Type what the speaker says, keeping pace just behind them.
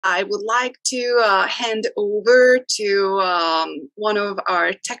I would like to hand over to one of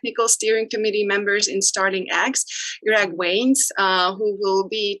our technical steering committee members in StarlingX, Greg Waines, who will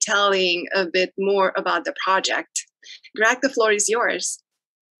be telling a bit more about the project. Greg, the floor is yours.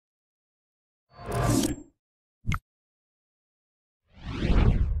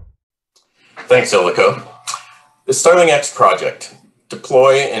 Thanks, Illico. The StarlingX project,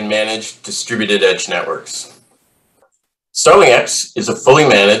 deploy and manage distributed edge networks. StarlingX is a fully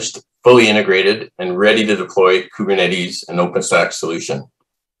managed, fully integrated, and ready to deploy Kubernetes and OpenStack solution.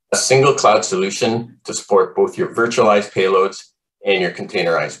 A single cloud solution to support both your virtualized payloads and your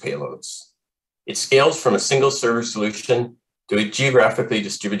containerized payloads. It scales from a single server solution to a geographically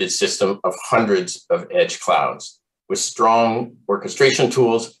distributed system of hundreds of edge clouds with strong orchestration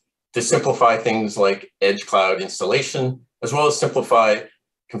tools to simplify things like edge cloud installation, as well as simplify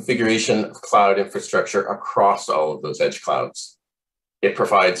configuration of cloud infrastructure across all of those edge clouds. It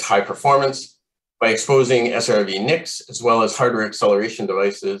provides high performance by exposing SRV NICs, as well as hardware acceleration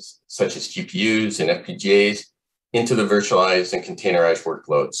devices, such as GPUs and FPGAs, into the virtualized and containerized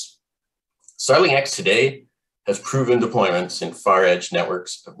workloads. StarlingX today has proven deployments in far edge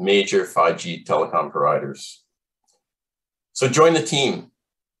networks of major 5G telecom providers. So join the team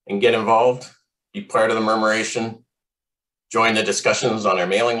and get involved, be part of the murmuration, join the discussions on our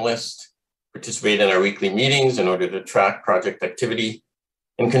mailing list, participate in our weekly meetings in order to track project activity,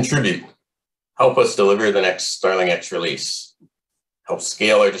 and contribute. Help us deliver the next StarlingX release. Help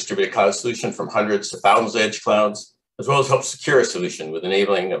scale our distributed cloud solution from hundreds to thousands of edge clouds, as well as help secure a solution with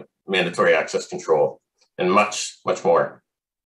enabling of mandatory access control, and much, much more.